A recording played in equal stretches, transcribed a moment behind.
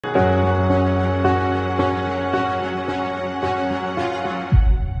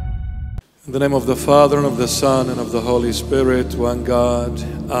In the name of the Father, and of the Son, and of the Holy Spirit, one God.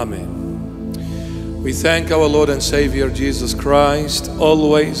 Amen. We thank our Lord and Savior Jesus Christ,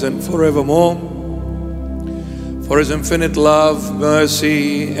 always and forevermore, for His infinite love,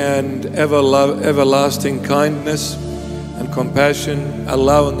 mercy, and everlasting kindness and compassion,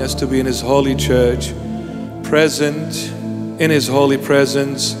 allowing us to be in His holy church, present in His holy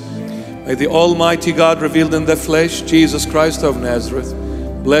presence. May the Almighty God revealed in the flesh, Jesus Christ of Nazareth,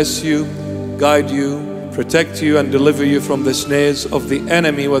 bless you, guide you, protect you, and deliver you from the snares of the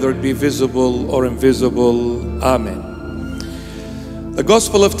enemy, whether it be visible or invisible. Amen. The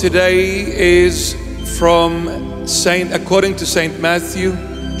Gospel of today is according to Saint Matthew,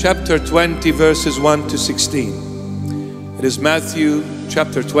 chapter 20, verses 1 to 16. It is Matthew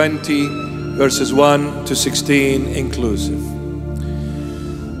chapter 20, verses 1 to 16 inclusive.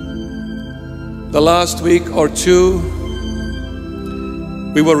 The last week or two,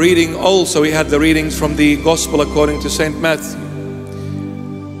 we were reading also, we had the readings from the Gospel according to Saint Matthew.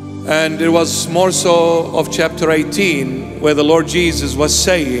 And it was more so of chapter 18, where the Lord Jesus was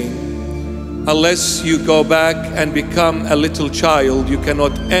saying, unless you go back and become a little child, you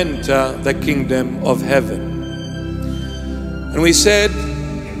cannot enter the kingdom of heaven. And we said,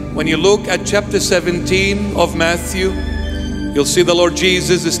 when you look at chapter 17 of Matthew, you'll see the Lord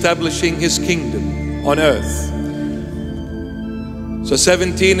Jesus establishing His kingdom on earth. So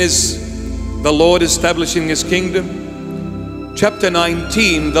 17 is the Lord establishing His kingdom. Chapter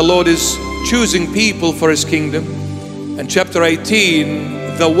 19, the Lord is choosing people for His kingdom. And chapter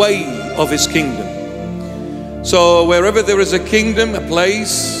 18, the way of His kingdom. So wherever there is a kingdom, a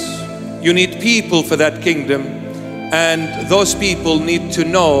place, you need people for that kingdom. And those people need to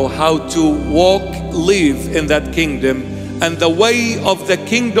know how to walk, live in that kingdom. And the way of the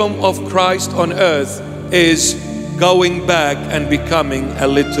kingdom of Christ on earth is going back and becoming a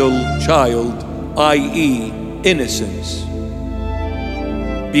little child, i.e. innocence.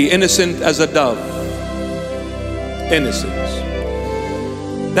 Be innocent as a dove. Innocence.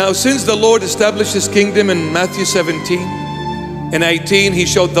 Now, since the Lord established His kingdom in Matthew 17, in 18 He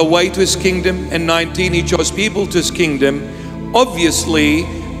showed the way to His kingdom, in 19 He chose people to His kingdom, obviously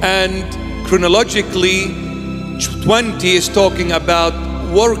and chronologically, 20 is talking about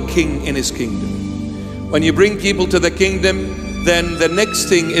working in His kingdom. When you bring people to the kingdom, then the next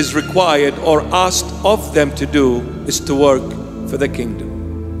thing is required or asked of them to do is to work for the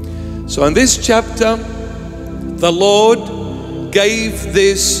kingdom. So in this chapter, the Lord gave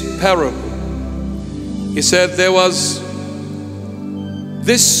this parable. He said there was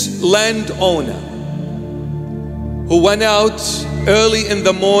this landowner who went out early in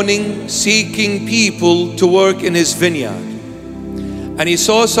the morning seeking people to work in his vineyard. And he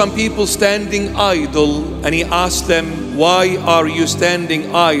saw some people standing idle, and he asked them, why are you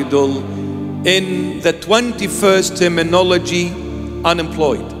standing idle? In the 21st terminology,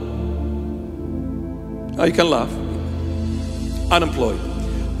 unemployed. Oh, you can laugh. Unemployed.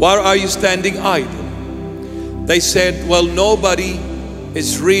 Why are you standing idle? They said, well, nobody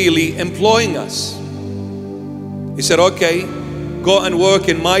is really employing us. He said, okay, go and work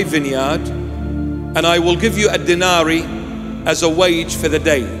in my vineyard, and I will give you a denarii as a wage for the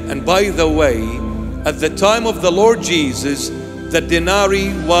day. And by the way, at the time of the Lord Jesus, the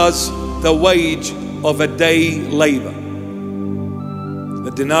denarii was the wage of a day labor.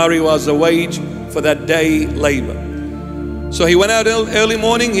 The denarii was a wage for that day labor. So he went out early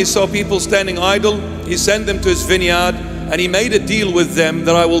morning, he saw people standing idle, he sent them to his vineyard, and he made a deal with them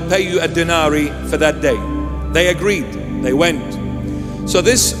that I will pay you a denarii for that day. They agreed, they went. So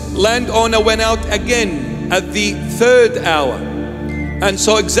this landowner went out again at the 3rd hour, and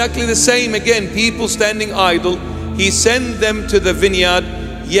saw exactly the same again, people standing idle. He sent them to the vineyard,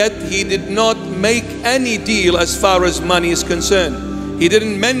 yet he did not make any deal as far as money is concerned. He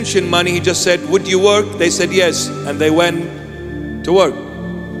didn't mention money, he just said, would you work? They said yes, and they went to work.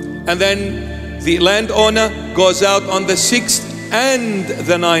 And then the landowner goes out on the 6th and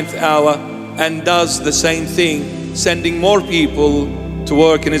the 9th hour and does the same thing, sending more people to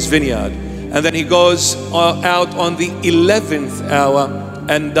work in his vineyard. And then he goes out on the 11th hour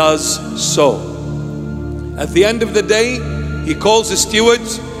and does so. At the end of the day, he calls the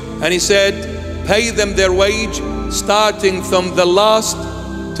stewards and he said, pay them their wage, starting from the last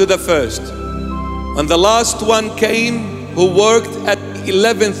to the first. And the last one came who worked at the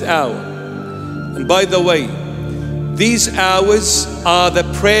 11th hour. And by the way, these hours are the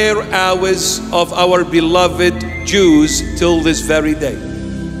prayer hours of our beloved Jews till this very day.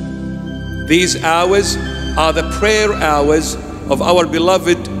 These hours are the prayer hours of our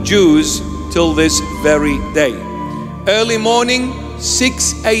beloved Jews till this very day. Early morning,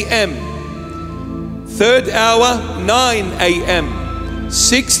 6 a.m. Third hour, 9 a.m.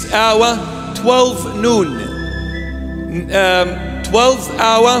 Sixth hour, 12 noon. 12th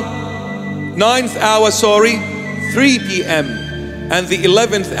hour, 9th hour, 3 p.m. And the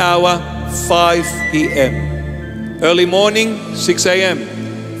 11th hour, 5 p.m. Early morning, 6 a.m.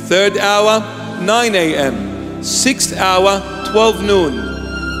 Third hour, 9 a.m. Sixth hour, 12 noon.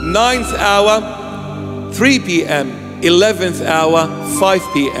 9th hour, 3 p.m. 11th hour,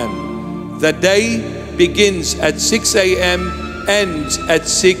 5 p.m. The day begins at 6 a.m. ends at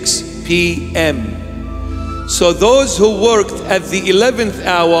 6 p.m. So those who worked at the 11th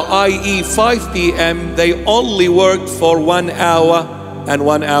hour, i.e. 5 p.m., they only worked for 1 hour and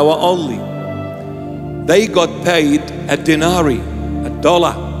 1 hour only. They got paid a denari, a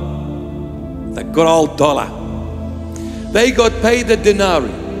dollar, the good old dollar. They got paid a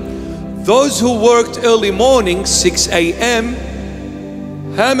denari. Those who worked early morning, 6 a.m.,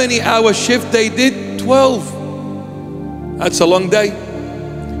 how many hour shift they did? 12. That's a long day.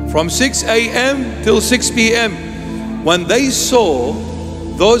 From 6 a.m. till 6 p.m. When they saw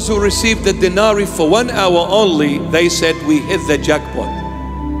those who received the denari for 1 hour only, they said, we hit the jackpot.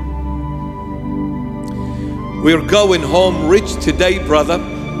 We're going home rich today, brother,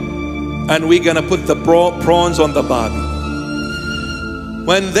 and we're gonna put the prawns on the barbie.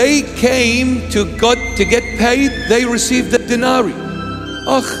 When they came to God to get paid, they received the denari.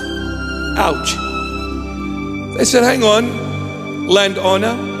 Ugh, ouch. They said, hang on,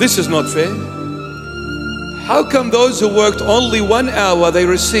 landowner, this is not fair. How come those who worked only 1 hour, they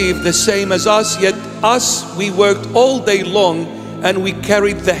received the same as us, yet us, we worked all day long and we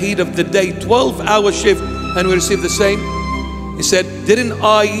carried the heat of the day, 12-hour shift, and we received the same? He said, didn't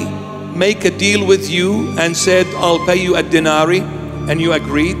I make a deal with you and said, I'll pay you a denari, and you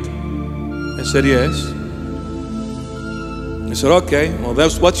agreed? I said, yes. I said, okay, well,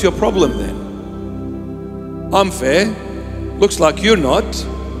 what's your problem then? I'm fair. Looks like you're not.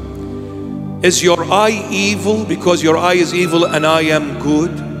 Is your eye evil because your eye is evil and I am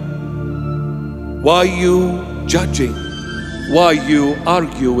good? Why are you judging? Why are you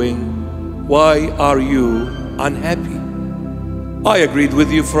arguing? Why are you unhappy? I agreed with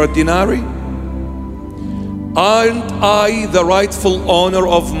you for a denari. Aren't I the rightful owner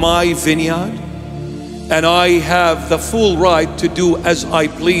of my vineyard? And I have the full right to do as I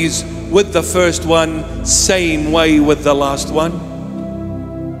please with the first one, same way with the last one.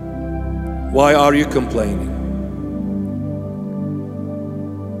 Why are you complaining?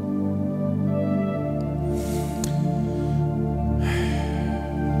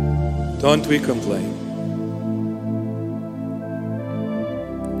 Don't we complain?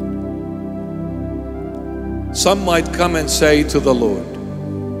 Some might come and say to the Lord,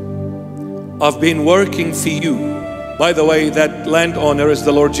 I've been working for you. By the way, that landowner is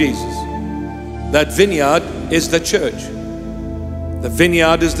the Lord Jesus. That vineyard is the church. The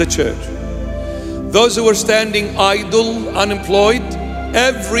vineyard is the church. Those who are standing idle, unemployed,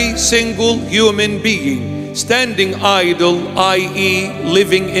 every single human being standing idle, i.e.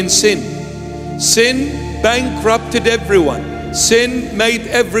 living in sin. Sin bankrupted everyone. Sin made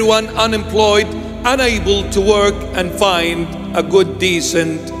everyone unemployed, unable to work and find a good,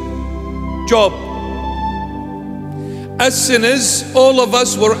 decent job. As sinners, all of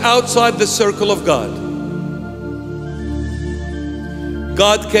us were outside the circle of God.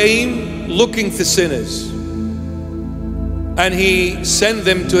 God came looking for sinners, and He sent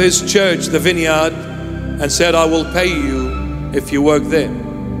them to His church, the Vineyard, and said, I will pay you if you work there.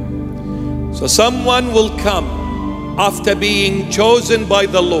 So someone will come after being chosen by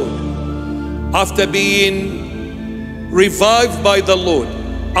the Lord, after being revived by the Lord,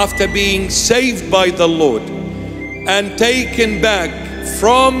 after being saved by the Lord, and taken back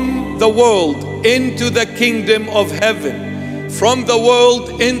from the world into the kingdom of heaven, from the world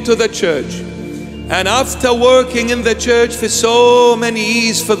into the church. And after working in the church for so many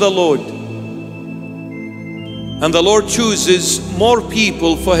years for the Lord, and the Lord chooses more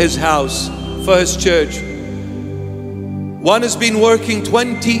people for His house, for His church. One has been working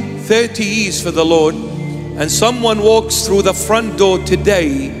 20, 30 years for the Lord, and someone walks through the front door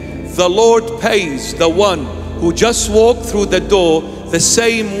today, the Lord pays the one who just walked through the door the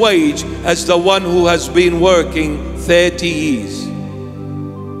same wage as the one who has been working 30 years.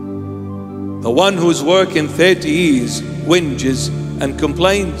 The one who's working 30 years whinges and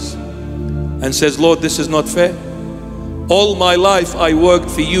complains and says, Lord, this is not fair. All my life I worked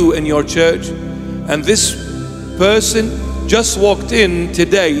for you in your church, and this person just walked in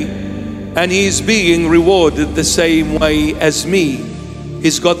today and he's being rewarded the same way as me.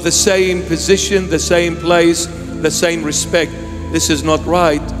 He's got the same position, the same place, the same respect. This is not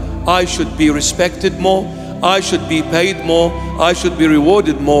right. I should be respected more, I should be paid more, I should be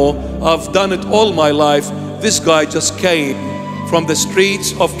rewarded more. I've done it all my life. This guy just came from the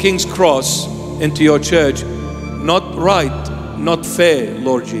streets of King's Cross into your church. Not right, not fair,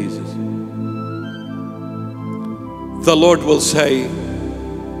 Lord Jesus. The Lord will say,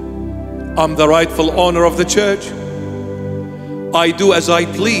 I'm the rightful owner of the church. I do as I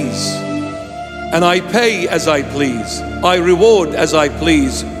please, and I pay as I please. I reward as I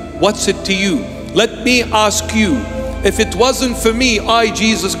please. What's it to you? Let me ask you, if it wasn't for me, I,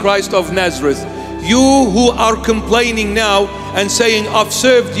 Jesus Christ of Nazareth, you who are complaining now and saying, I've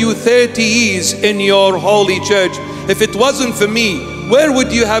served you 30 years in your holy church. If it wasn't for me, where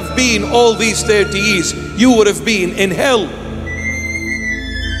would you have been all these 30 years? You would have been in hell.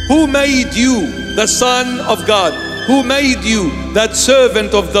 Who made you the Son of God? Who made you that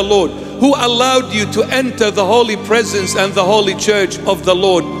servant of the Lord? Who allowed you to enter the holy presence and the holy church of the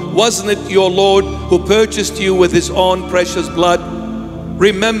Lord? Wasn't it your Lord who purchased you with his own precious blood?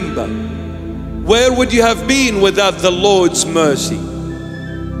 Remember, where would you have been without the Lord's mercy?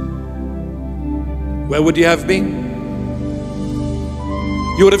 Where would you have been?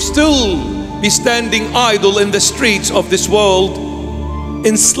 You would have still be standing idle in the streets of this world,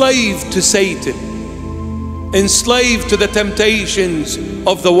 enslaved to Satan, enslaved to the temptations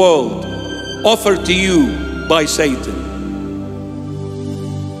of the world offered to you by Satan.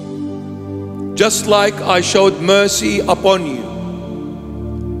 Just like I showed mercy upon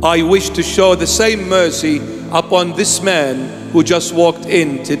you, I wish to show the same mercy upon this man who just walked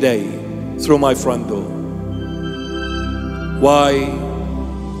in today through my front door. Why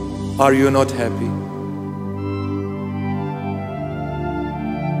are you not happy?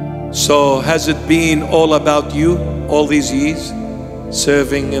 So has it been all about you all these years,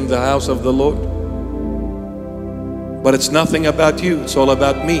 serving in the house of the Lord? But it's nothing about you, it's all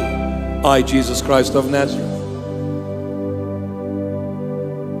about me, I, Jesus Christ of Nazareth.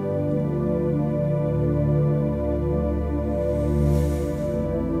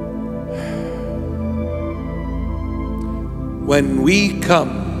 When we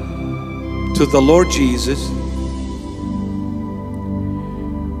come to the Lord Jesus,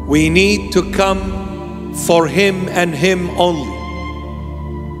 we need to come for Him and Him only.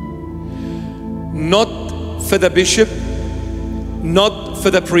 Not for the bishop, not for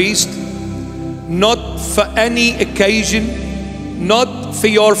the priest, not for any occasion, not for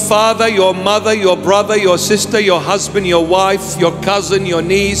your father, your mother, your brother, your sister, your husband, your wife, your cousin, your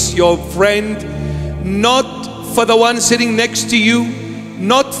niece, your friend, not for the one sitting next to you,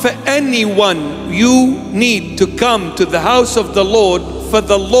 not for anyone. You need to come to the house of the Lord for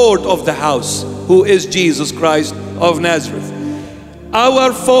the Lord of the house, who is Jesus Christ of Nazareth.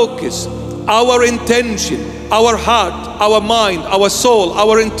 Our focus, our intention, our heart, our mind, our soul,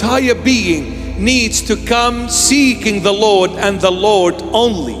 our entire being needs to come seeking the Lord and the Lord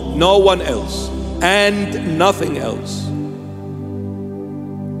only, no one else and nothing else.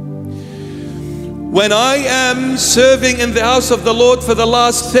 When I am serving in the house of the Lord for the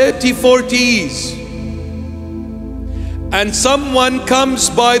last 30, 40 years, and someone comes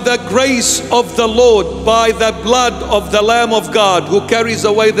by the grace of the Lord, by the blood of the Lamb of God who carries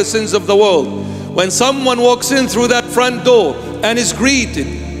away the sins of the world, when someone walks in through that front door and is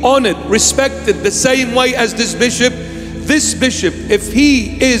greeted, honored, respected the same way as this bishop, if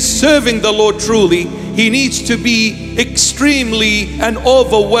he is serving the Lord truly, he needs to be extremely and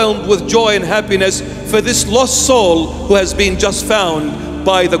overwhelmed with joy and happiness for this lost soul who has been just found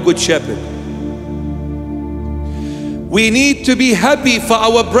by the Good Shepherd. We need to be happy for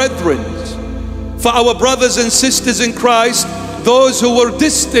our brethren, for our brothers and sisters in Christ, those who were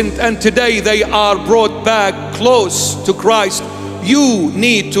distant and today they are brought back close to Christ. You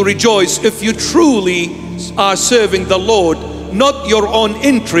need to rejoice if you truly are serving the Lord, not your own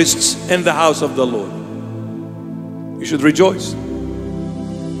interests in the house of the Lord. You should rejoice.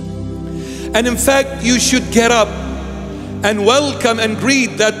 And in fact, you should get up and welcome and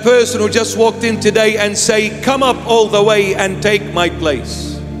greet that person who just walked in today and say, come up all the way and take my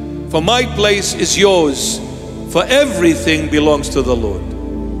place. For my place is yours, for everything belongs to the Lord.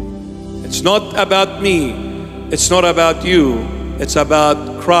 It's not about me, it's not about you, it's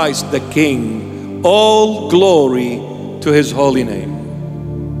about Christ the King. All glory to His holy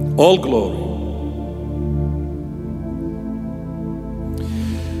name. All glory.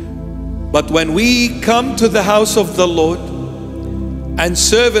 But when we come to the house of the Lord and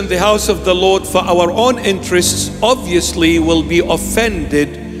serve in the house of the Lord for our own interests, obviously we'll be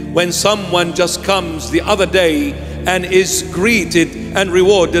offended when someone just comes the other day and is greeted and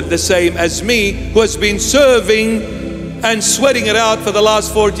rewarded the same as me, who has been serving and sweating it out for the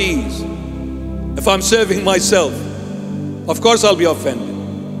last 40 years. If I'm serving myself, of course I'll be offended.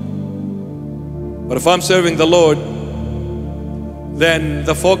 But if I'm serving the Lord, then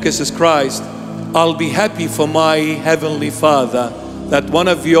the focus is Christ. I'll be happy for my Heavenly Father that one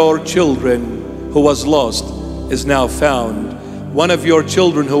of your children who was lost is now found. One of your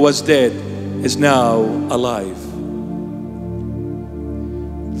children who was dead is now alive.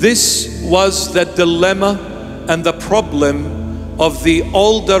 This was the dilemma and the problem of the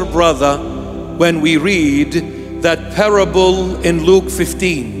older brother when we read that parable in Luke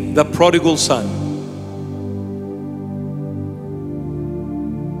 15, the prodigal son.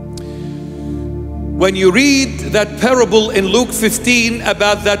 When you read that parable in Luke 15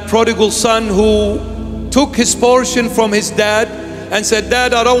 about that prodigal son who took his portion from his dad and said,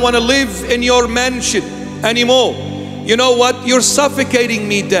 "Dad, I don't want to live in your mansion anymore. You know what? You're suffocating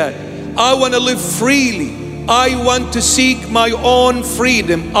me, Dad. I want to live freely. I want to seek my own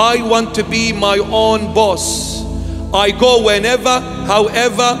freedom. I want to be my own boss. I go whenever,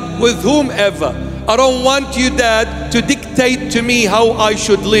 however, with whomever. I don't want you, Dad, to dictate to me how I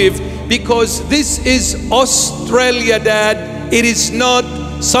should live, because this is Australia, Dad. It is not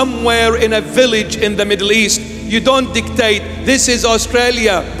somewhere in a village in the Middle East. You don't dictate. This is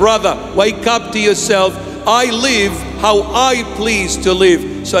Australia, brother. Wake up to yourself. I live how I please to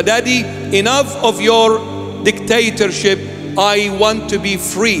live. So, Daddy, enough of your dictatorship. I want to be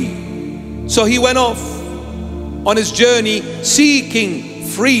free." So he went off on his journey seeking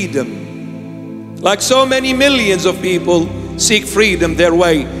freedom. Like so many millions of people seek freedom their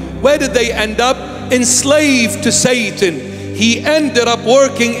way. Where did they end up? Enslaved to Satan. He ended up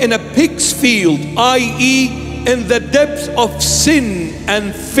working in a pig's field, i.e. in the depths of sin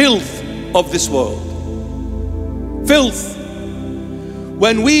and filth of this world. Filth.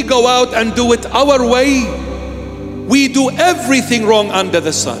 When we go out and do it our way, we do everything wrong under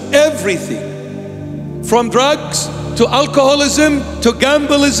the sun. Everything. From drugs to alcoholism to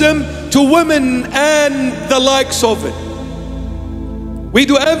gamblism to women and the likes of it. We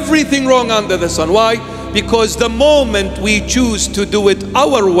do everything wrong under the sun. Why? Because the moment we choose to do it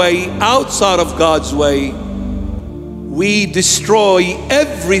our way, outside of God's way, we destroy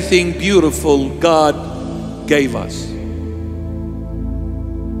everything beautiful God gave us.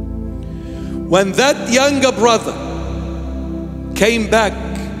 When that younger brother came back,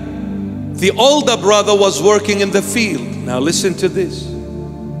 the older brother was working in the field. Now listen to this.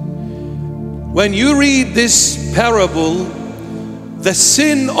 When you read this parable, the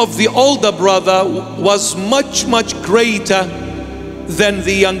sin of the older brother was much, much greater than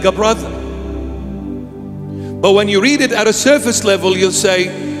the younger brother. But when you read it at a surface level, you'll say,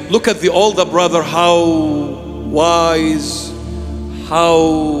 look at the older brother, how wise,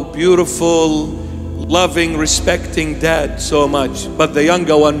 how beautiful, loving, respecting dad so much. But the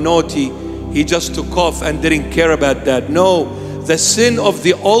younger one, naughty, he just took off and didn't care about dad. No, the sin of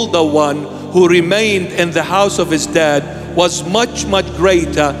the older one who remained in the house of his dad was much, much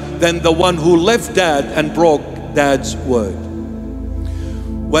greater than the one who left dad and broke dad's word.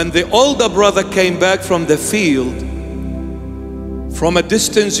 When the older brother came back from the field, from a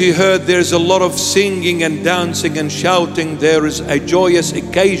distance he heard there's a lot of singing and dancing and shouting. There is a joyous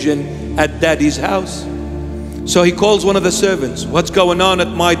occasion at daddy's house. So he calls one of the servants. "What's going on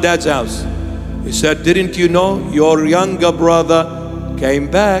at my dad's house?" He said, "Didn't you know your younger brother came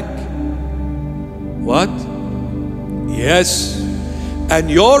back?" "What?" "Yes, and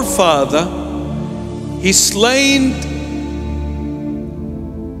your father, he slain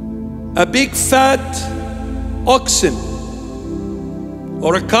a big fat oxen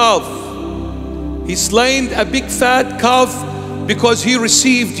or a calf. He slain a big fat calf because he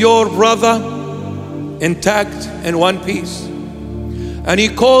received your brother intact in one piece. And he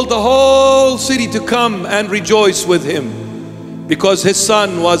called the whole city to come and rejoice with him, because his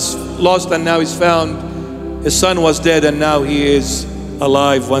son was lost and now he's found. His son was dead and now he is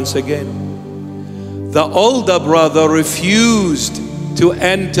alive once again." The older brother refused to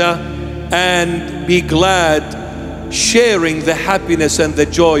enter and be glad, sharing the happiness and the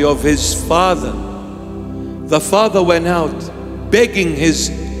joy of his father. The father went out begging his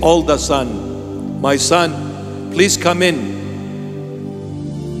older son, "My son, please come in."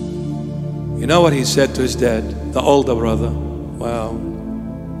 You know what he said to his dad, the older brother? Wow.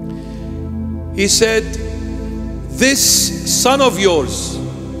 He said, "This son of yours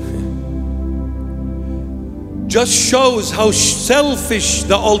just shows how selfish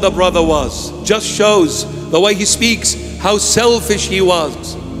the older brother was. Just shows the way he speaks, how selfish he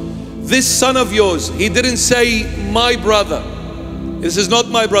was. This son of yours," he didn't say "my brother." This is not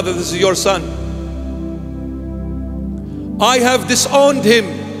my brother, this is your son. I have disowned him,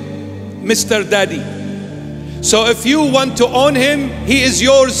 Mr. Daddy. So if you want to own him, he is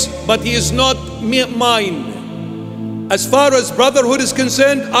yours, but he is not mine. As far as brotherhood is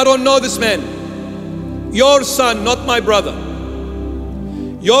concerned, I don't know this man. Your son, not my brother.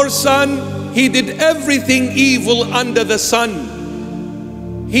 Your son, he did everything evil under the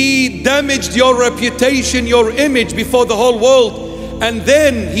sun. He damaged your reputation, your image before the whole world. And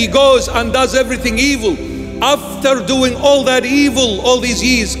then he goes and does everything evil. After doing all that evil, all these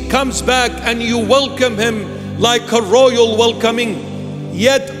years, comes back and you welcome him like a royal welcoming.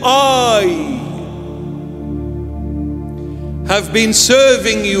 Yet I have been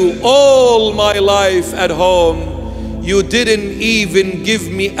serving you all my life at home. You didn't even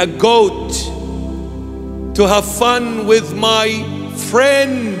give me a goat to have fun with my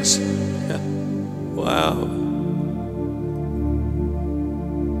friends. Wow.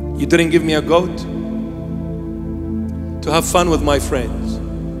 You didn't give me a goat to have fun with my friends.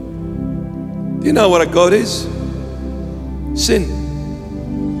 Do you know what a goat is? Sin.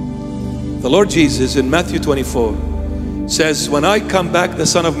 The Lord Jesus in Matthew 24 says, when I come back, the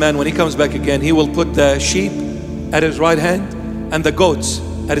Son of Man, when he comes back again, he will put the sheep at his right hand and the goats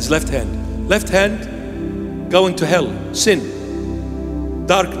at his left hand. Left hand going to hell, sin,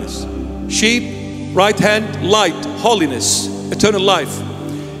 darkness. Sheep, right hand, light, holiness, eternal life.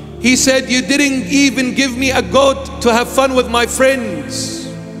 He said, you didn't even give me a goat to have fun with my friends.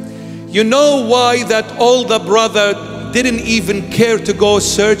 You know why that older brother didn't even care to go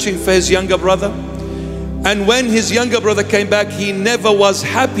searching for his younger brother? And when his younger brother came back, he never was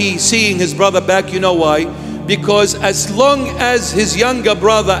happy seeing his brother back. You know why? Because as long as his younger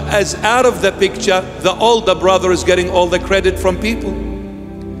brother is out of the picture, the older brother is getting all the credit from people.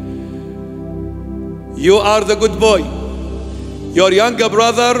 You are the good boy. Your younger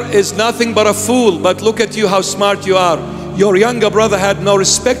brother is nothing but a fool, but look at you, how smart you are. Your younger brother had no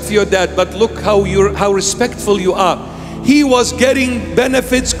respect for your dad, but look how respectful you are. He was getting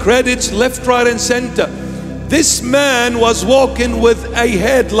benefits, credits, left, right, and center. This man was walking with a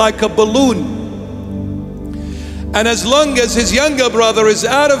head like a balloon. And as long as his younger brother is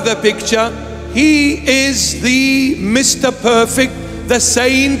out of the picture, he is the Mr. Perfect, the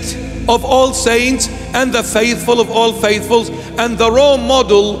saint of all saints, and the faithful of all faithfuls, and the role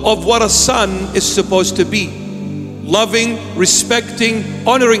model of what a son is supposed to be. Loving, respecting,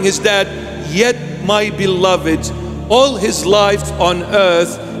 honoring his dad. Yet, my beloved, all his life on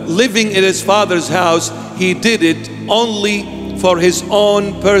earth, living in his father's house, he did it only for his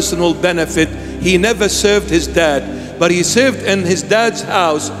own personal benefit. He never served his dad, but he served in his dad's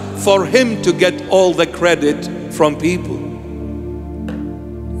house for him to get all the credit from people.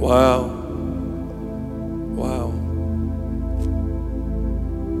 Wow. Wow.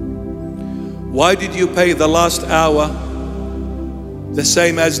 Why did you pay the last hour the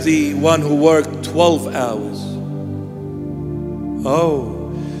same as the one who worked 12 hours?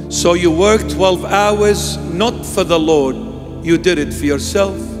 Oh, so you worked 12 hours not for the Lord, you did it for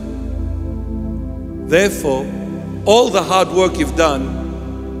yourself. Therefore, all the hard work you've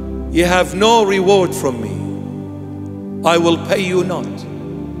done, you have no reward from me. I will pay you not.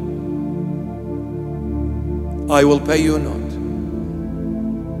 I will pay you not.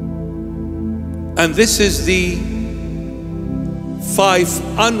 And this is the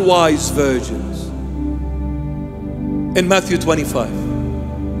 5 unwise virgins in Matthew 25.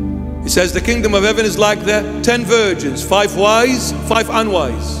 It says the kingdom of heaven is like the 10 virgins, 5 wise, 5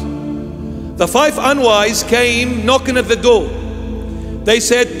 unwise. The 5 unwise came knocking at the door. They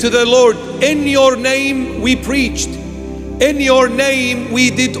said to the Lord, in your name we preached. In your name we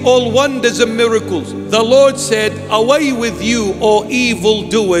did all wonders and miracles. The Lord said, away with you, O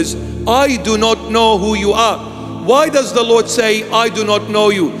evildoers. I do not know who you are. Why does the Lord say, I do not know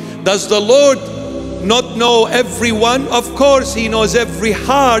you? Does the Lord not know everyone? Of course he knows every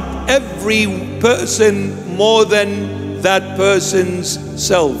heart, every person more than that person's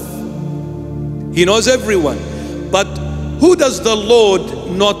self. He knows everyone. But who does the Lord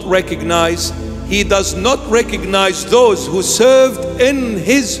not recognize? He does not recognize those who served in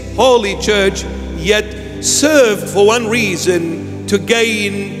his holy church, yet served for one reason, to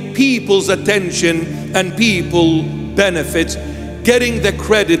gain people's attention and people benefits, getting the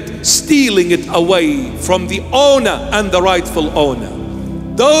credit, stealing it away from the owner and the rightful owner.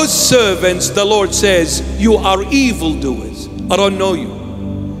 Those servants, the Lord says, you are evildoers. I don't know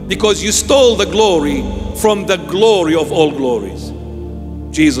you, because you stole the glory from the glory of all glories,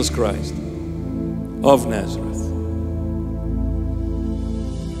 Jesus Christ of Nazareth.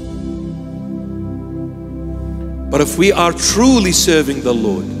 But if we are truly serving the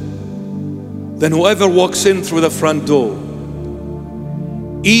Lord, then whoever walks in through the front door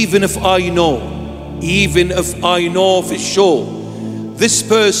even if I know for sure this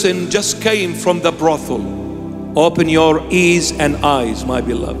person just came from the brothel, open your ears and eyes, my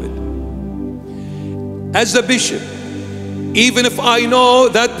beloved. As a bishop, even if I know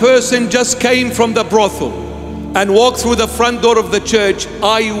that person just came from the brothel and walked through the front door of the church,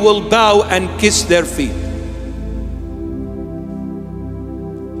 I will bow and kiss their feet.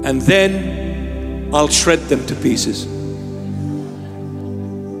 And then I'll shred them to pieces.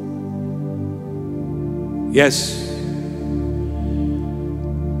 Yes.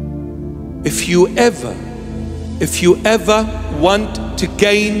 If you ever want to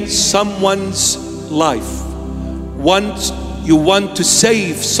gain someone's life, you want to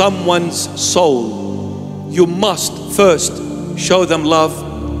save someone's soul, you must first show them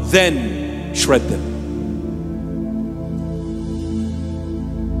love, then shred them.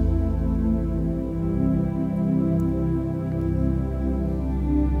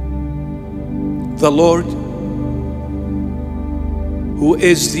 The Lord, who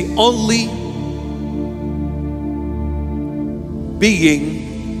is the only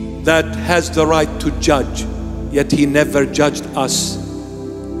being that has the right to judge, yet He never judged us,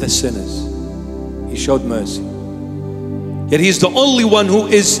 the sinners. He showed mercy. Yet He's the only one who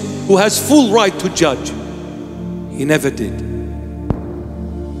has full right to judge. He never did.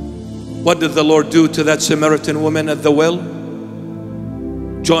 What did the Lord do to that Samaritan woman at the well?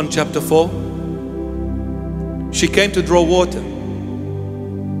 John chapter 4. She came to draw water.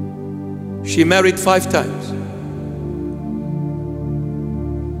 She married 5 times.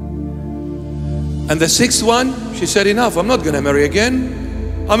 And the 6th one, she said, enough, I'm not going to marry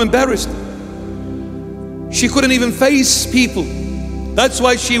again. I'm embarrassed. She couldn't even face people. That's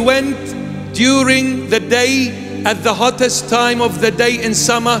why she went during the day, at the hottest time of the day in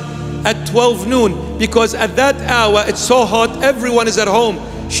summer, at 12 noon. Because at that hour, it's so hot, everyone is at home.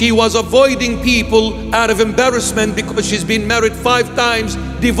 She was avoiding people out of embarrassment because she's been married 5 times,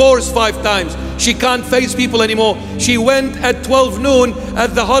 divorced 5 times. She can't face people anymore. She went at 12 noon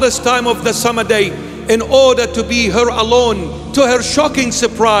at the hottest time of the summer day in order to be her alone. To her shocking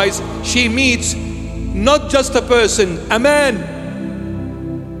surprise, she meets not just a person, a man.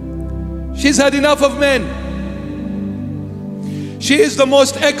 She's had enough of men. She is the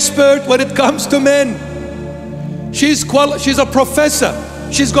most expert when it comes to men. She's a professor.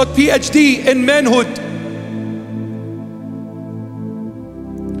 She's got PhD in manhood.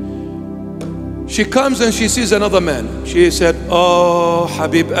 She comes and she sees another man. She said, oh,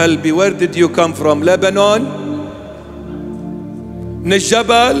 Habib Albi, where did you come from? Lebanon?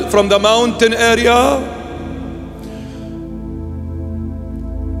 Nijabal, from the mountain area?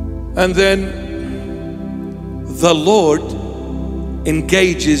 And then the Lord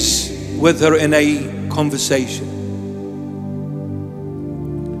engages with her in a conversation.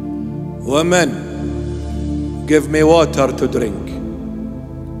 Woman, give me water to drink.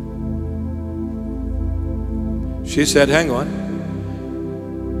 She said, hang on.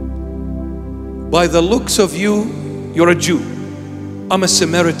 By the looks of you, you're a Jew. I'm a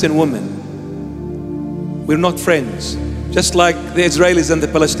Samaritan woman. We're not friends, just like the Israelis and the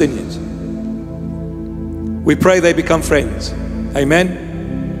Palestinians. We pray they become friends. Amen.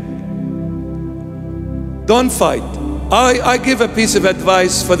 Don't fight. I give a piece of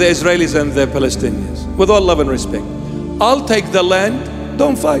advice for the Israelis and the Palestinians, with all love and respect. I'll take the land,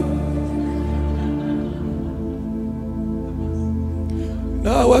 don't fight.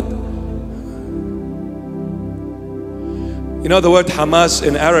 No, what? You know the word Hamas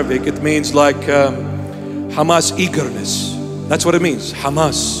in Arabic, it means like Hamas eagerness. That's what it means,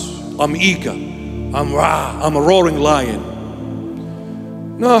 Hamas. I'm eager, I'm a roaring lion.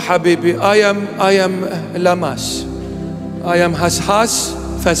 No, Habibi, I am Lamas. I am Has,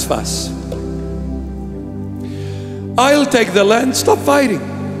 Fas. I'll take the land, stop fighting.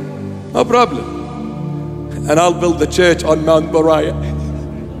 No problem. And I'll build the church on Mount Moriah.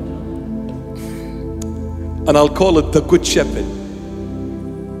 And I'll call it the Good Shepherd.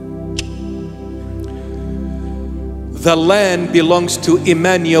 The land belongs to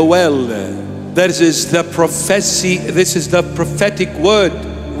Emmanuel. This is the prophecy, this is the prophetic word.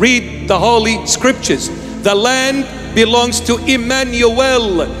 Read the Holy Scriptures. The land belongs to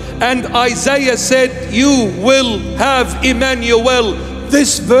Emmanuel. And Isaiah said, you will have Emmanuel.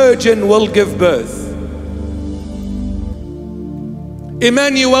 This virgin will give birth.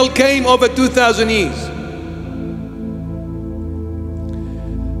 Emmanuel came over 2,000 years.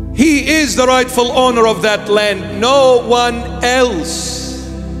 He is the rightful owner of that land. No one else.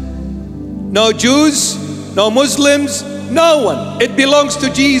 No Jews, no Muslims, no one. It belongs to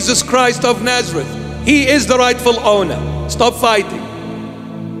Jesus Christ of Nazareth. He is the rightful owner. Stop fighting.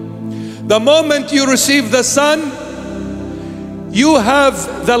 The moment you receive the Son, you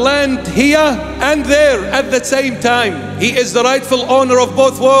have the land here and there at the same time. He is the rightful owner of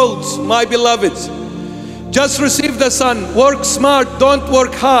both worlds, my beloveds. Just receive the Son. Work smart, don't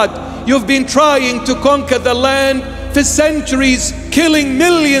work hard. You've been trying to conquer the land for centuries, killing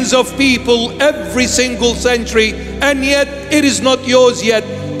millions of people every single century, and yet it is not yours yet,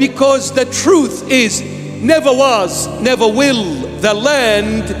 because the truth is, never was, never will. The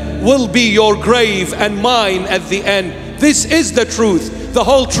land will be your grave and mine at the end. This is the truth, the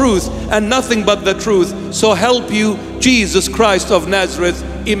whole truth, and nothing but the truth. So help you, Jesus Christ of Nazareth,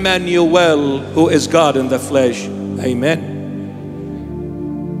 Emmanuel, who is God in the flesh. Amen.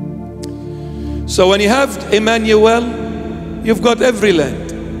 So when you have Emmanuel, you've got every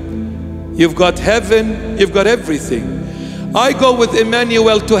land. You've got heaven, you've got everything. I go with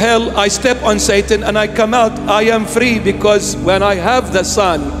Emmanuel to hell, I step on Satan and I come out. I am free, because when I have the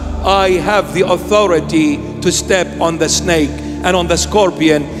Son, I have the authority to step on the snake and on the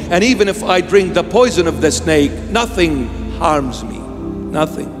scorpion. And even if I drink the poison of the snake, nothing harms me.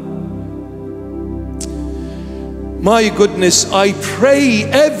 Nothing. My goodness, I pray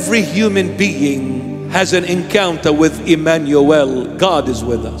every human being has an encounter with Emmanuel. God is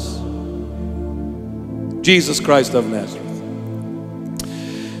with us. Jesus Christ of Nazareth.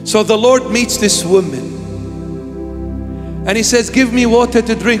 So the Lord meets this woman and He says, give me water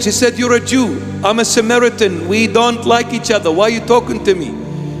to drink. She said, you're a Jew, I'm a Samaritan, we don't like each other, why are you talking to me?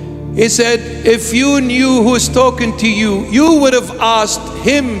 He said, if you knew who's talking to you, you would have asked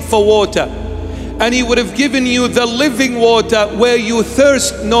him for water, and he would have given you the living water where you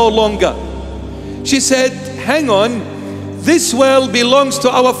thirst no longer. She said, hang on, this well belongs to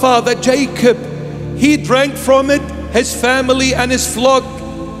our father Jacob. He drank from it, his family and his flock.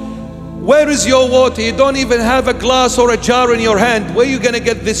 Where is your water? You don't even have a glass or a jar in your hand. Where are you going to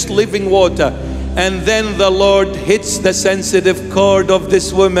get this living water? And then the Lord hits the sensitive chord of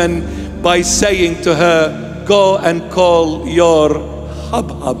this woman by saying to her, go and call your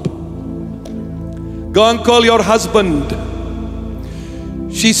hubhub. Go and call your husband.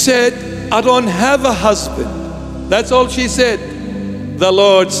 She said, I don't have a husband. That's all she said. The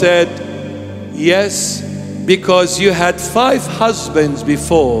Lord said, yes, because you had 5 husbands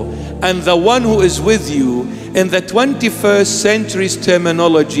before, and the one who is with you, in the 21st century's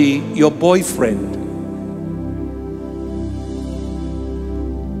terminology, your boyfriend.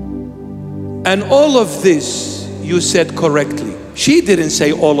 And all of this you said correctly. She didn't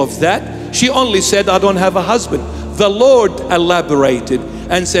say all of that. She only said, I don't have a husband. The Lord elaborated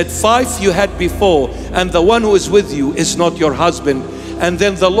and said, 5 you had before, and the one who is with you is not your husband. And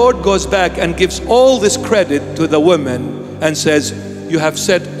then the Lord goes back and gives all this credit to the woman and says, you have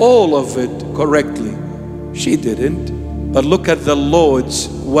said all of it correctly. She didn't. But look at the Lord's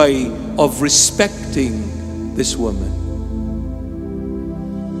way of respecting this woman.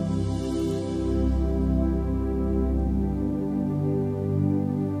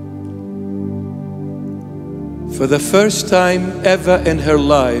 For the first time ever in her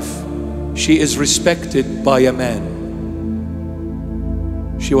life, she is respected by a man.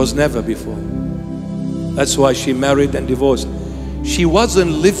 She was never before. That's why she married and divorced. She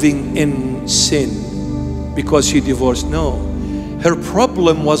wasn't living in sin because she divorced. No. Her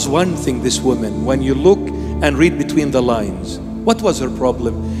problem was one thing, this woman. When you look and read between the lines, what was her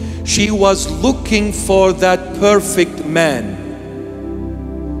problem? She was looking for that perfect man.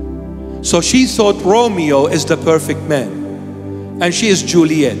 So she thought Romeo is the perfect man, and she is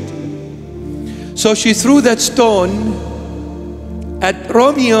Juliet. So she threw that stone at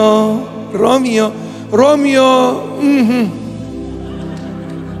Romeo.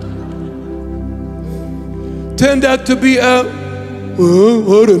 Turned out to be I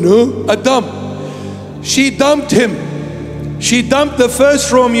don't know, a dump. She dumped him. She dumped the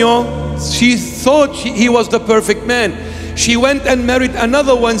first Romeo. She thought he was the perfect man. She went and married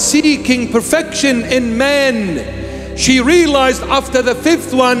another one, seeking perfection in man. She realized after the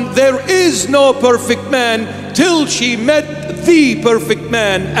 5th one, there is no perfect man, till she met the perfect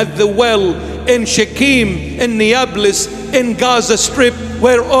man at the well in Shechem, in Neapolis, in Gaza Strip,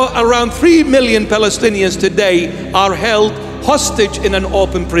 where around 3 million Palestinians today are held hostage in an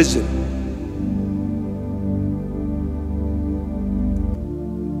open prison.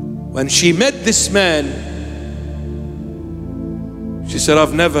 When she met this man, she said,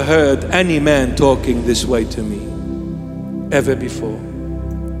 I've never heard any man talking this way to me ever before.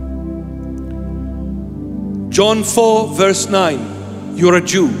 John 4 verse 9, you're a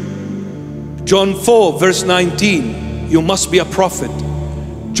Jew. John 4 verse 19, you must be a prophet.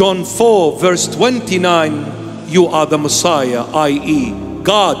 John 4 verse 29, you are the Messiah, i.e.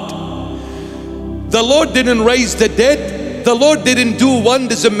 God. The Lord didn't raise the dead. The Lord didn't do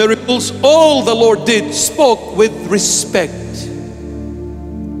wonders and miracles. All the Lord did, spoke with respect.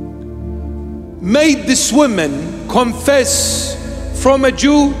 Made this woman confess from a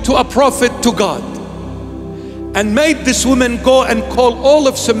Jew to a prophet to God. And made this woman go and call all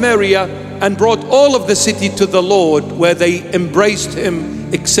of Samaria and brought all of the city to the Lord, where they embraced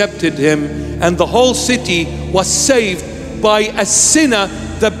Him, accepted Him, and the whole city was saved by a sinner,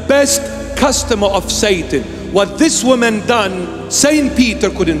 the best customer of Satan. What this woman done, Saint Peter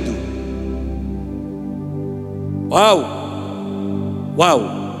couldn't do. Wow.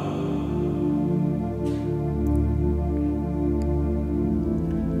 Wow.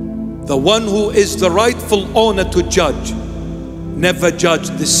 The one who is the rightful owner to judge never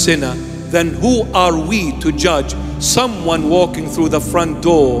judged the sinner. Then who are we to judge someone walking through the front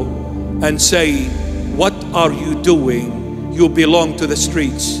door and say, what are you doing? You belong to the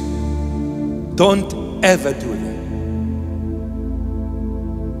streets. Don't ever do that.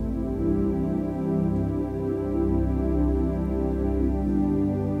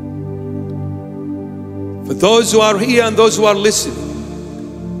 For those who are here and those who are listening,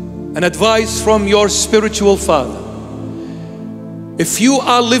 an advice from your spiritual father. If you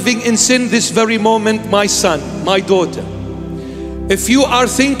are living in sin this very moment, my son, my daughter, if you are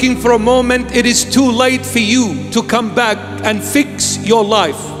thinking for a moment it is too late for you to come back and fix your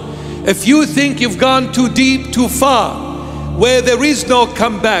life, if you think you've gone too deep, too far, where there is no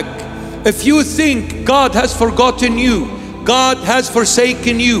comeback, if you think God has forgotten you, God has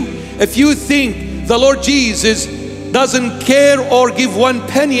forsaken you, if you think the Lord Jesus doesn't care or give one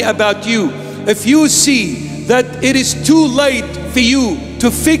penny about you, if you see that it is too late for you to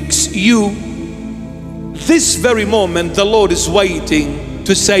fix you, this very moment the Lord is waiting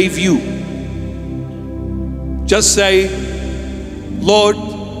to save you. Just say, Lord,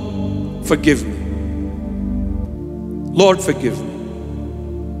 forgive me. Lord, forgive me.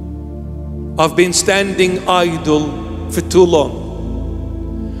 I've been standing idle for too long.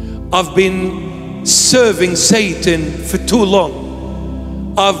 I've been serving Satan for too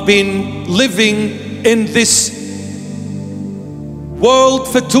long. I've been living in this world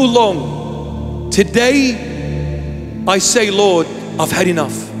for too long. Today I say, Lord, I've had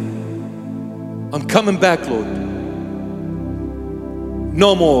enough. I'm coming back, Lord.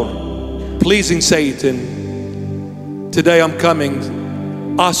 No more pleasing Satan. Today I'm coming,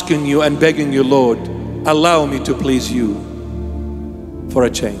 asking you and begging you, Lord, allow me to please you for a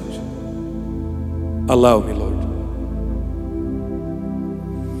change. Allow me, Lord.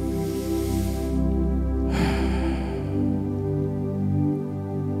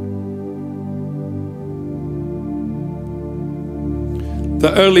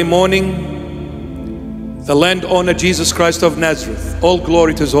 The early morning, the landowner Jesus Christ of Nazareth, all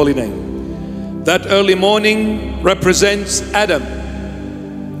glory to His holy name. That early morning represents Adam.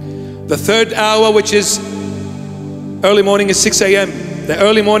 The third hour, which is early morning, is 6 a.m. The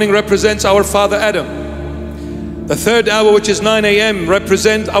early morning represents our father Adam. The third hour, which is 9 a.m.,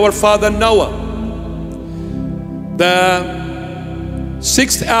 represents our father Noah. The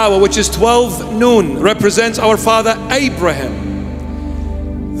sixth hour, which is 12 noon, represents our father Abraham.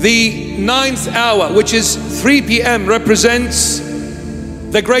 The ninth hour, which is 3 p.m., represents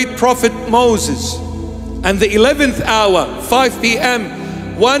the great prophet Moses. And the 11th hour, 5 p.m.,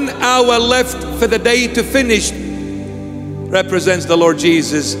 1 hour left for the day to finish, represents the Lord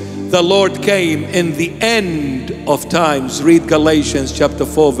Jesus. The Lord came in the end of times. Read Galatians chapter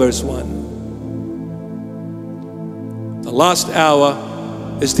 4 verse 1. The last hour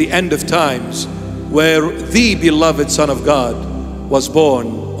is the end of times, where the beloved Son of God was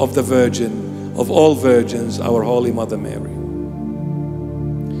born of the Virgin of all virgins, our Holy Mother Mary.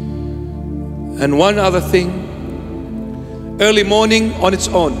 And one other thing, early morning on its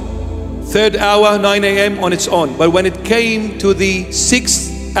own, third hour 9 a.m. on its own, but when it came to the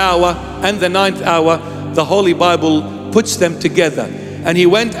 6th hour and the 9th hour, the Holy Bible puts them together. And He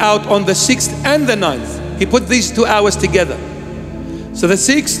went out on the 6th and the 9th. He put these 2 hours together. So the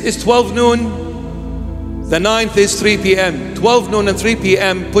 6th is 12 noon, the 9th is 3 p.m. 12 noon and 3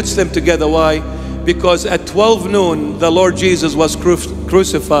 p.m. puts them together. Why? Because at 12 noon the Lord Jesus was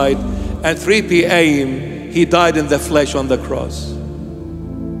crucified, and 3 p.m. He died in the flesh on the cross.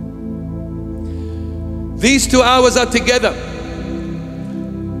 These 2 hours are together.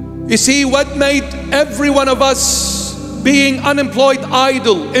 You see, what made every one of us being unemployed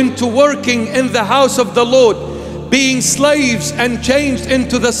idle into working in the house of the Lord, being slaves and changed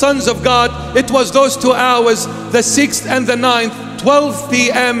into the sons of God, it was those 2 hours, the 6th and the 9th, 12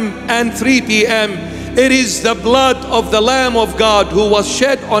 p.m. and 3 p.m. It is the blood of the Lamb of God who was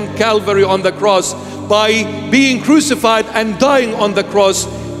shed on Calvary on the cross, by being crucified and dying on the cross,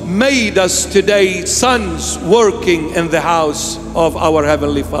 made us today sons working in the house of our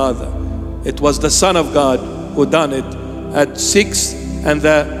Heavenly Father. It was the Son of God who done it at 6 and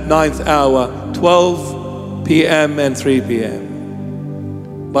the 9th hour, 12 p.m. and 3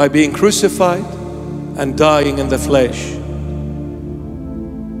 p.m. By being crucified and dying in the flesh,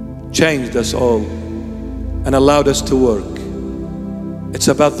 changed us all and allowed us to work. It's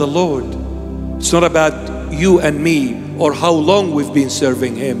about the Lord. It's not about you and me or how long we've been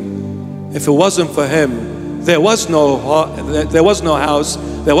serving Him. If it wasn't for Him, there was no house,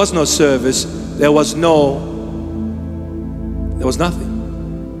 there was no service, there was nothing. It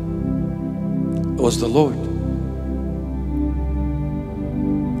was the Lord.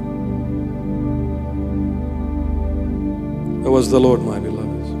 It was the Lord, my beloved.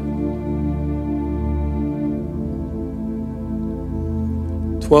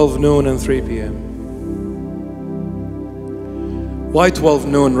 12 noon and 3 p.m. Why 12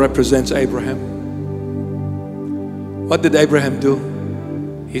 noon represents Abraham? What did Abraham do?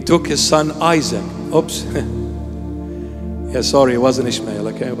 He took his son Isaac. Oops. Yeah, sorry, it wasn't Ishmael,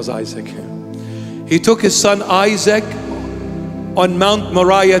 okay? It was Isaac. He took his son Isaac on Mount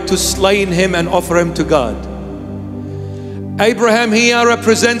Moriah to slay him and offer him to God. Abraham here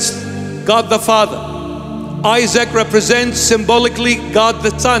represents God the Father. Isaac represents symbolically God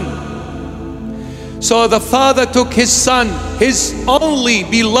the Son. So the Father took His Son, His only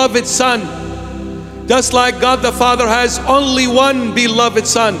beloved Son. Just like God the Father has only one beloved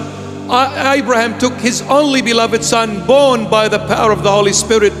Son, Abraham took his only beloved Son, born by the power of the Holy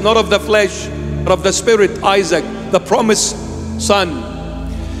Spirit, not of the flesh, but of the Spirit, Isaac, the promised Son.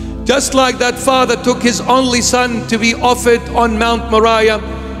 Just like that Father took His only Son to be offered on Mount Moriah,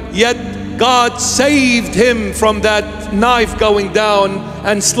 yet God saved Him from that knife going down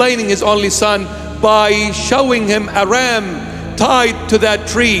and slaying His only Son by showing Him a ram tied to that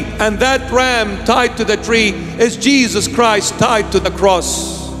tree. And that ram tied to the tree is Jesus Christ tied to the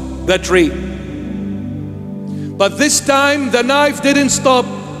cross, the tree. But this time the knife didn't stop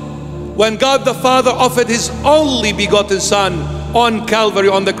when God the Father offered His only begotten Son on Calvary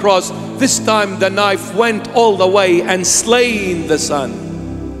on the cross. This time the knife went all the way and slain the Son.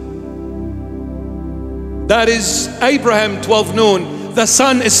 That is Abraham 12 noon. The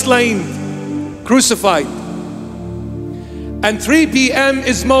Son is slain, crucified. And 3 p.m.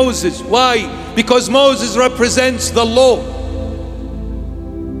 is Moses. Why? Because Moses represents the law.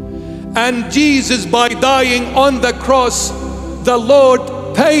 And Jesus, by dying on the cross, the Lord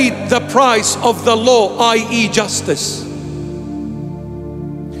paid the price of the law, i.e. justice.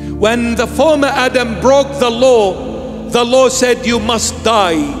 When the former Adam broke the law said you must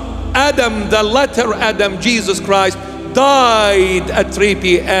die. Adam, the latter Adam, Jesus Christ, died at 3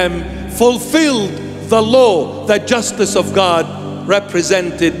 p.m., fulfilled the law, the justice of God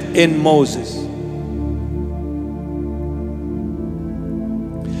represented in Moses.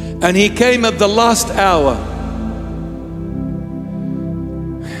 And He came at the last hour.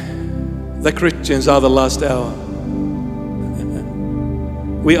 The Christians are the last hour.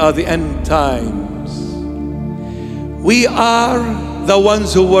 We are the end times. We are the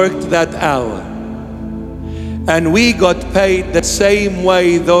ones who worked that hour. And we got paid the same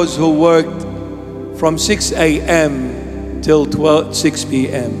way those who worked from 6 a.m. till 6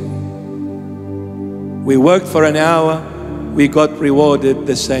 p.m. We worked for an hour, we got rewarded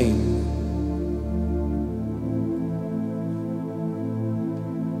the same.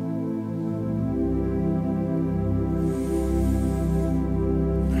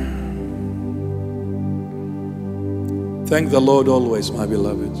 Thank the Lord always, my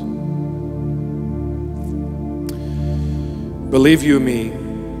beloved. Believe you me,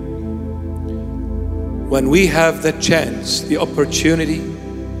 when we have the chance, the opportunity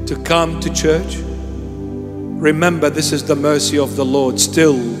to come to church, remember this is the mercy of the Lord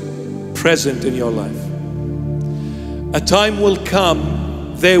still present in your life. A time will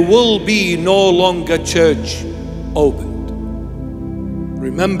come, there will be no longer church opened.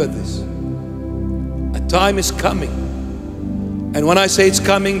 Remember this. A time is coming. And when I say it's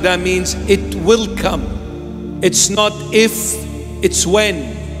coming, that means it will come. It's not if, it's when.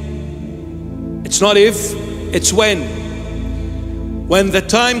 It's not if, it's when. When the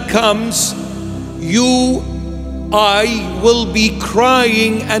time comes, I will be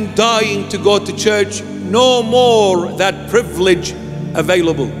crying and dying to go to church. No more that privilege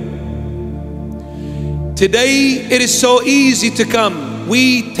available. Today, it is so easy to come.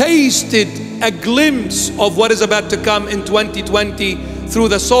 We tasted a glimpse of what is about to come in 2020 through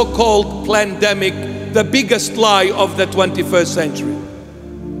the so-called pandemic the biggest lie of the 21st century.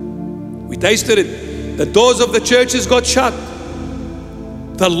 We tasted it. The doors of the churches got shut.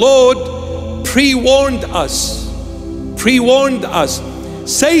 The Lord pre-warned us. Pre-warned us.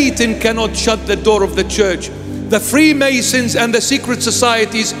 Satan cannot shut the door of the church. The Freemasons and the secret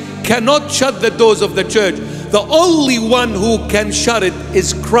societies cannot shut the doors of the church. The only one who can shut it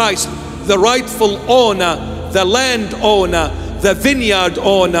is Christ, the rightful owner, the land owner, the vineyard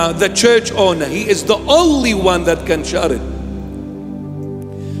owner, the church owner. He is the only one that can shut it.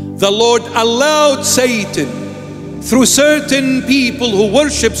 The Lord allowed Satan, through certain people who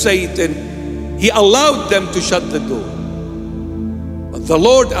worship Satan, He allowed them to shut the door. But the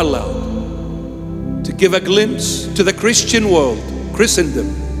Lord allowed to give a glimpse to the Christian world,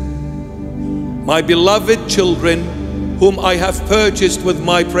 Christendom. My beloved children, whom I have purchased with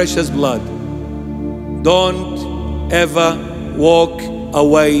my precious blood, don't ever walk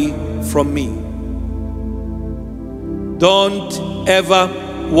away from me. Don't ever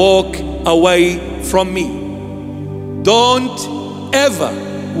walk away from me. Don't ever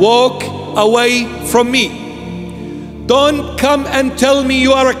walk away from me. Don't come and tell me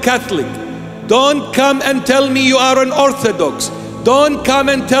you are a Catholic. Don't come and tell me you are an Orthodox. Don't come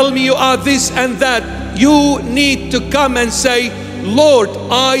and tell me you are this and that. You need to come and say, Lord,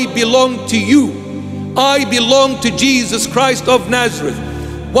 I belong to you. I belong to Jesus Christ of Nazareth.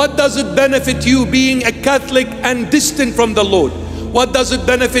 What does it benefit you being a Catholic and distant from the Lord? What does it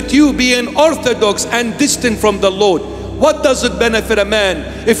benefit you being Orthodox and distant from the Lord? What does it benefit a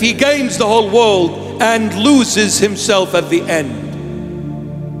man if he gains the whole world and loses himself at the end?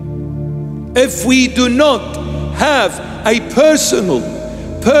 If we do not have a personal,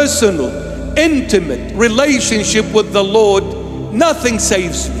 intimate relationship with the Lord, nothing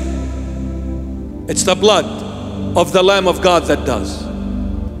saves me. It's the blood of the Lamb of God that does.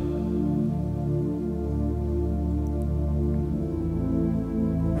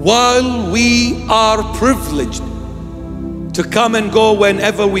 While we are privileged to come and go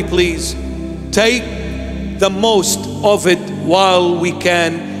whenever we please, take the most of it while we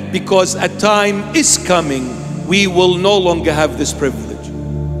can, because a time is coming we will no longer have this privilege.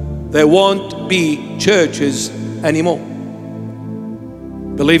 There won't be churches anymore.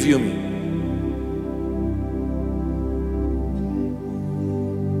 Believe you me.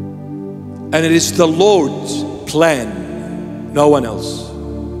 And it is the Lord's plan, no one else.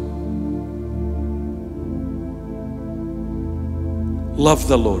 Love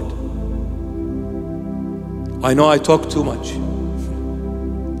the Lord. I know I talk too much.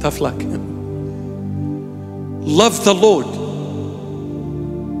 Tough luck. Love the Lord.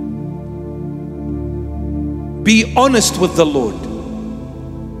 Be honest with the Lord.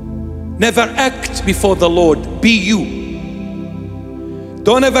 Never act before the Lord. Be you.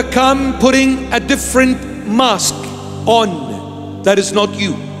 Don't ever come putting a different mask on that is not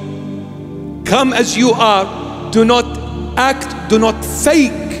you. Come as you are. Do not act, do not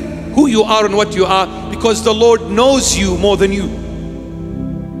fake who you are and what you are, because the Lord knows you more than you.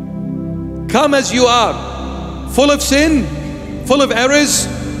 Come as you are, full of sin, full of errors,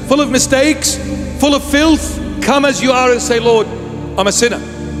 full of mistakes, full of filth. Come as you are and say, Lord, I'm a sinner.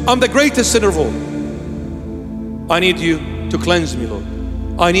 I'm the greatest sinner of all. I need you to cleanse me, Lord.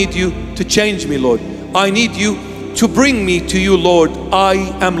 I need you to change me, Lord. I need you to bring me to you, Lord. I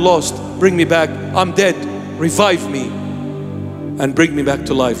am lost. Bring me back. I'm dead. Revive me and bring me back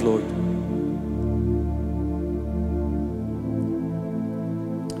to life, Lord.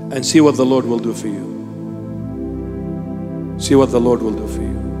 And see what the Lord will do for you. See what the Lord will do for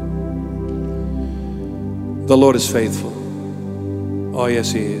you. The Lord is faithful. Oh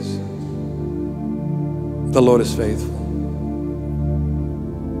yes, He is. The Lord is faithful.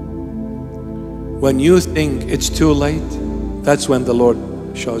 When you think it's too late, that's when the Lord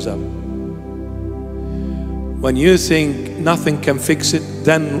shows up. When you think nothing can fix it,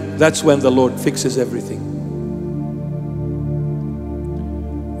 then that's when the Lord fixes everything.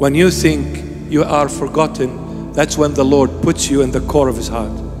 When you think you are forgotten, that's when the Lord puts you in the core of His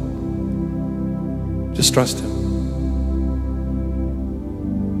heart. Just trust Him.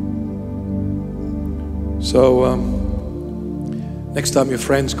 So next time your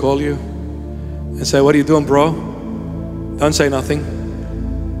friends call you and say, what are you doing, bro? Don't say nothing.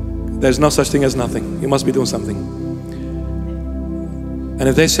 There's no such thing as nothing. You must be doing something. And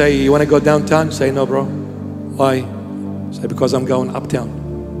if they say, you want to go downtown? Say, no, bro. Why? Say, because I'm going uptown.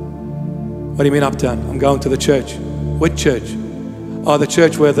 What do you mean uptown? I'm going to the church. What church? Oh, the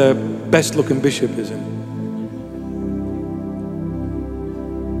church where the best looking bishop is in.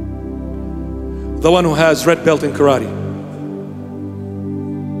 The one who has red belt in karate.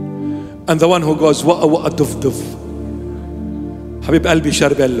 And the one who goes, wa duf duf. Habib Albi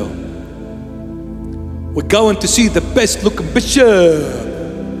Sharbello. We're going to see the best looking bishop.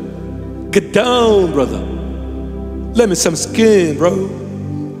 Get down, brother. Let me some skin, bro.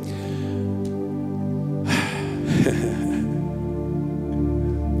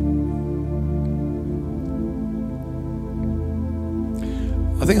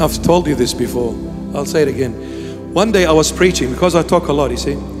 I think I've told you this before. I'll say it again. One day I was preaching, because I talk a lot, you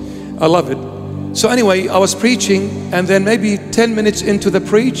see. I love it. So anyway, I was preaching, and then maybe 10 minutes into the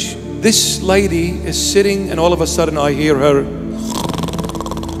preach, this lady is sitting, and all of a sudden I hear her.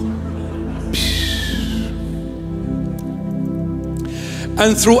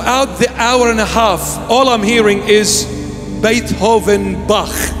 And throughout the hour and a half, all I'm hearing is Beethoven,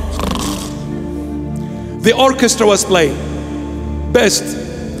 Bach. The orchestra was playing. Best.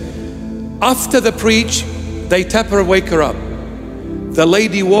 After the preach, they tap her, wake her up. The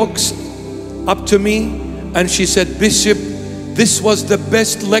lady walks up to me and she said, Bishop, this was the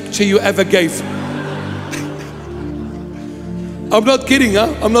best lecture you ever gave. I'm not kidding,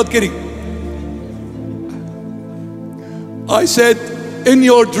 huh? I'm not kidding. I said, in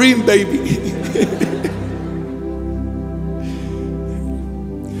your dream, baby.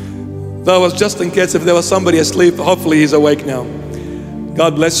 That was just in case if there was somebody asleep. Hopefully he's awake now.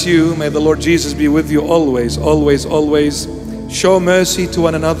 God bless you. May the Lord Jesus be with you always, always, always. Show mercy to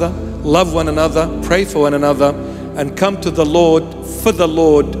one another, love one another, pray for one another, and come to the Lord,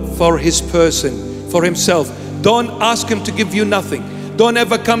 for His person, for Himself. Don't ask Him to give you nothing. Don't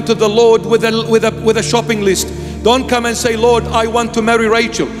ever come to the Lord with a shopping list. Don't come and say, Lord, I want to marry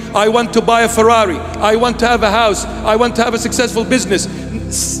Rachel. I want to buy a Ferrari. I want to have a house. I want to have a successful business.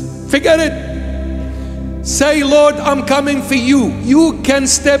 Forget it. Say, Lord, I'm coming for you. You can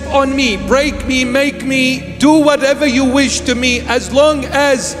step on me, break me, make me, do whatever you wish to me, as long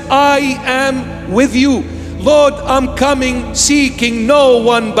as I am with you. Lord, I'm coming, seeking no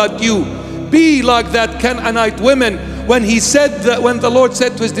one but you. Be like that Canaanite women when the Lord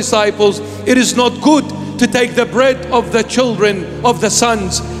said to His disciples, it is not good to take the bread of the children of the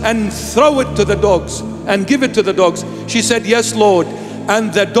sons and throw it to the dogs and give it to the dogs. She said, yes, Lord.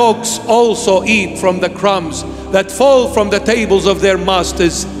 And the dogs also eat from the crumbs that fall from the tables of their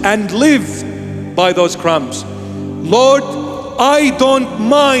masters and live by those crumbs. Lord, I don't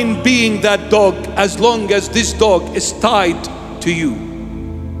mind being that dog as long as this dog is tied to you.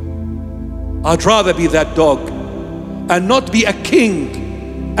 I'd rather be that dog and not be a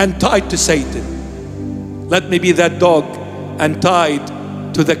king and tied to Satan. Let me be that dog and tied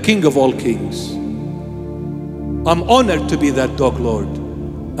to the King of all kings. I'm honored to be that dog, Lord.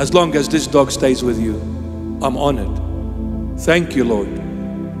 As long as this dog stays with you, I'm honored. Thank you, Lord,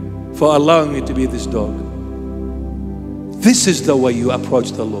 for allowing me to be this dog. This is the way you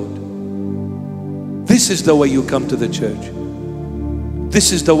approach the Lord. This is the way you come to the church.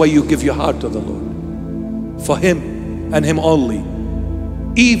 This is the way you give your heart to the Lord. For Him and Him only.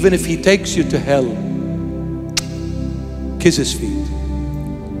 Even if He takes you to hell, kiss His feet.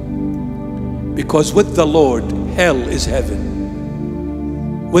 Because with the Lord, hell is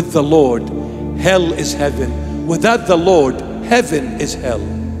heaven. With the Lord, hell is heaven. Without the Lord, heaven is hell.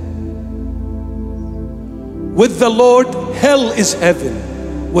 With the Lord, hell is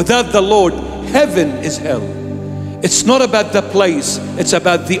heaven. Without the Lord, heaven is hell. It's not about the place, it's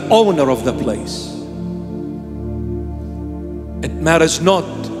about the owner of the place. It matters not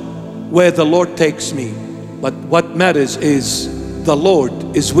where the Lord takes me, but what matters is the Lord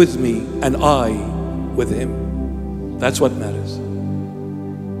is with me and I with Him. That's what matters.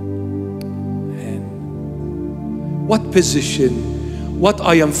 And what position, what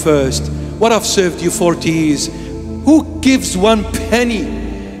I am first, what I've served you 40 years, who gives one penny?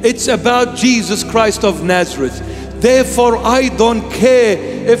 It's about Jesus Christ of Nazareth. Therefore, I don't care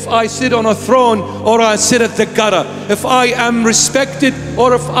if I sit on a throne or I sit at the gutter, if I am respected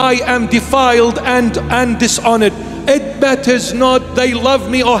or if I am defiled and dishonored. It matters not. They love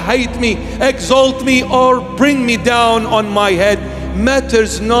me or hate me, exalt me or bring me down on my head.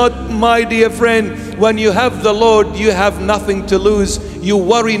 Matters not, my dear friend. When you have the Lord, you have nothing to lose. You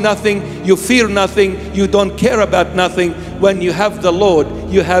worry nothing, you fear nothing, you don't care about nothing. When you have the Lord,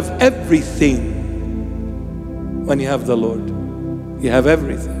 you have everything. When you have the Lord, you have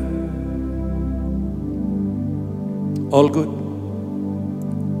everything. All good.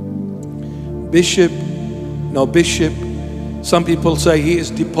 Bishop, no bishop. Some people say he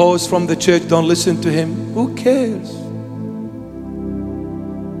is deposed from the church, don't listen to him. Who cares?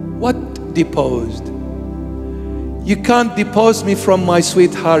 What deposed? You can't depose me from my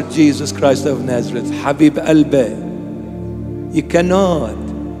sweetheart Jesus Christ of Nazareth, Habib Alba. You cannot.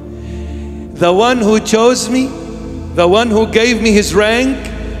 the one who chose me, the one who gave me his rank,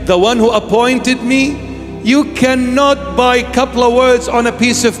 the one who appointed me. You cannot, by a couple of words on a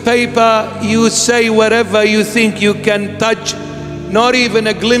piece of paper, you say whatever you think you can touch. Not even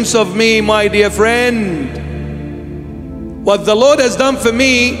a glimpse of me, my dear friend. What the Lord has done for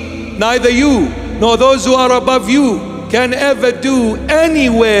me, neither you nor those who are above you can ever do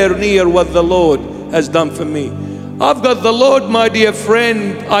anywhere near what the Lord has done for me. I've got the Lord, my dear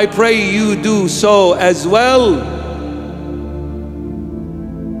friend. I pray you do so as well.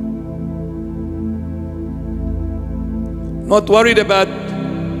 Not worried about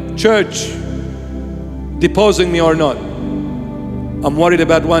church deposing me or not. I'm worried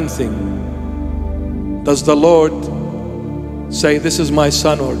about one thing. Does the Lord say, this is my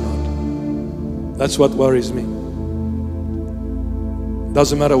son or not? That's what worries me.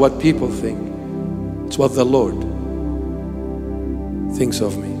 Doesn't matter what people think. It's what the Lord thinks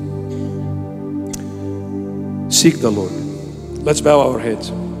of me. Seek the Lord. Let's bow our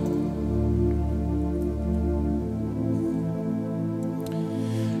heads.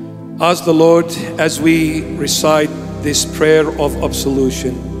 Ask the Lord, as we recite this prayer of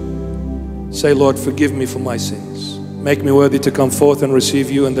absolution, say, Lord, forgive me for my sins. Make me worthy to come forth and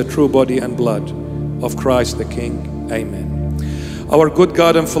receive you in the true body and blood of Christ the King. Amen. Our good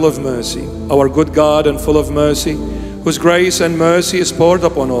God and full of mercy, our good God and full of mercy, whose grace and mercy is poured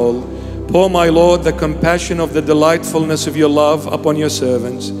upon all, pour, my Lord, the compassion of the delightfulness of your love upon your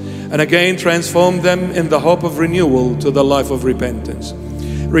servants, and again transform them in the hope of renewal to the life of repentance.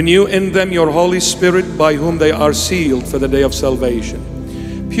 Renew in them your Holy Spirit, by whom they are sealed for the day of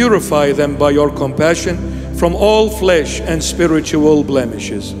salvation. Purify them by your compassion from all flesh and spiritual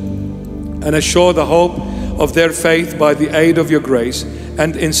blemishes, and assure the hope of their faith by the aid of your grace,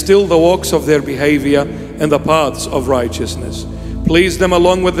 and instill the walks of their behavior in the paths of righteousness. Please them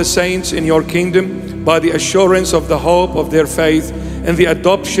along with the saints in your kingdom by the assurance of the hope of their faith, in the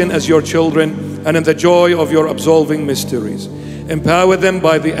adoption as your children, and in the joy of your absolving mysteries. Empower them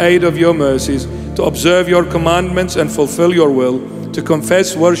by the aid of your mercies to observe your commandments and fulfill your will, to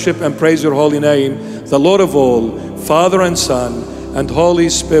confess, worship, and praise your holy name, the Lord of all, Father and Son, and Holy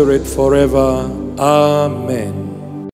Spirit forever. Amen.